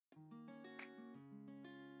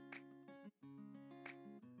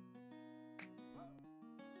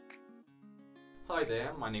Hi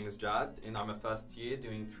there, my name is Jad and I'm a first year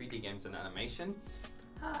doing 3D games and animation.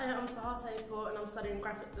 Hi, I'm Sahar and I'm studying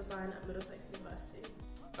graphic design at Middlesex University.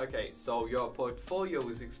 Okay, so your portfolio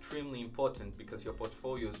is extremely important because your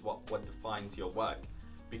portfolio is what defines your work.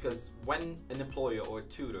 Because when an employer or a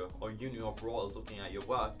tutor or union overall is looking at your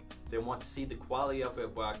work, they want to see the quality of your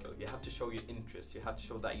work. You have to show your interest. You have to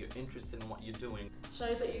show that you're interested in what you're doing.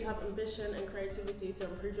 Show that you have ambition and creativity to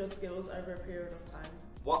improve your skills over a period of time.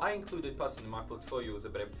 What I included personally in my portfolio was a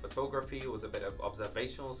bit of photography, it was a bit of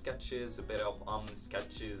observational sketches, a bit of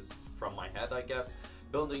sketches from my head, I guess.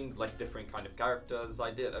 Building like different kind of characters.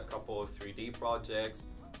 I did a couple of 3D projects.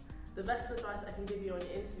 The best advice I can give you on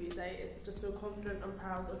your interview day is to just feel confident and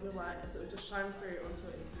proud of your work, as it will just shine through onto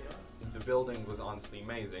an interviewer. The building was honestly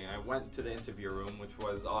amazing. I went to the interview room, which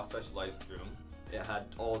was our specialized room. It had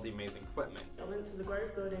all the amazing equipment. I went to the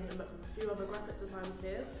Grove building and met with a few other graphic design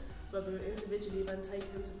peers, where we were individually then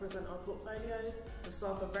taken to present our portfolios. The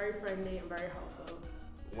staff are very friendly and very helpful.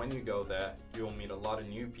 When you go there, you'll meet a lot of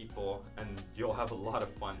new people and you'll have a lot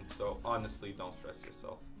of fun. So honestly, don't stress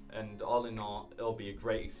yourself. And all in all, it'll be a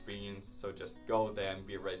great experience. So just go there and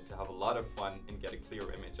be ready to have a lot of fun and get a clear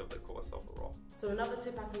image of the course overall. So another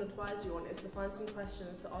tip I can advise you on is to find some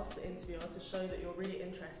questions to ask the interviewer to show that you're really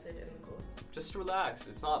interested in the course. Just relax,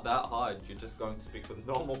 it's not that hard. You're just going to speak with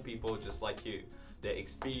normal people just like you. They're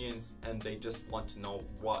experienced and they just want to know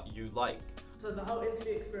what you like. So the whole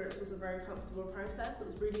interview experience was a very comfortable process. It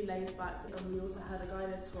was really laid back, and we also had a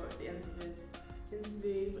guided tour at the end of the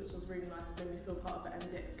interview, which was really nice and made me feel part of the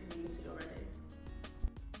MDX